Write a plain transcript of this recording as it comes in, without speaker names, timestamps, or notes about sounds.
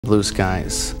Blue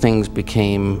skies. Things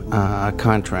became a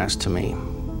contrast to me,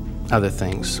 other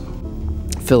things.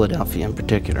 Philadelphia in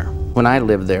particular. When I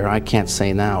lived there, I can't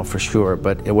say now for sure,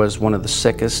 but it was one of the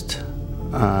sickest,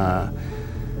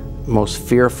 most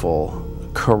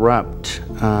fearful, corrupt,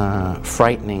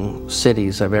 frightening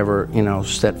cities I've ever,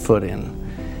 set foot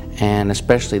in, and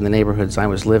especially the neighborhoods I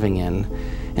was living in.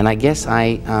 And I guess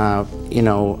I,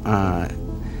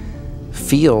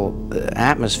 feel the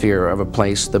atmosphere of a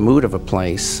place, the mood of a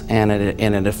place, and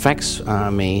it affects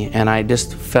me, and I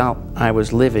just felt I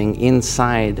was living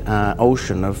inside an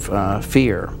ocean of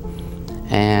fear.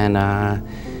 And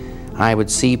I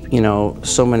would see,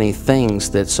 so many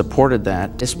things that supported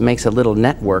that. This makes a little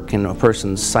network in a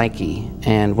person's psyche,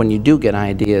 and when you do get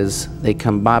ideas, they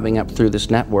come bobbing up through this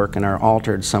network and are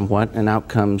altered somewhat, and out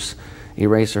comes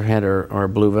Eraserhead or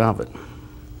Blue Velvet.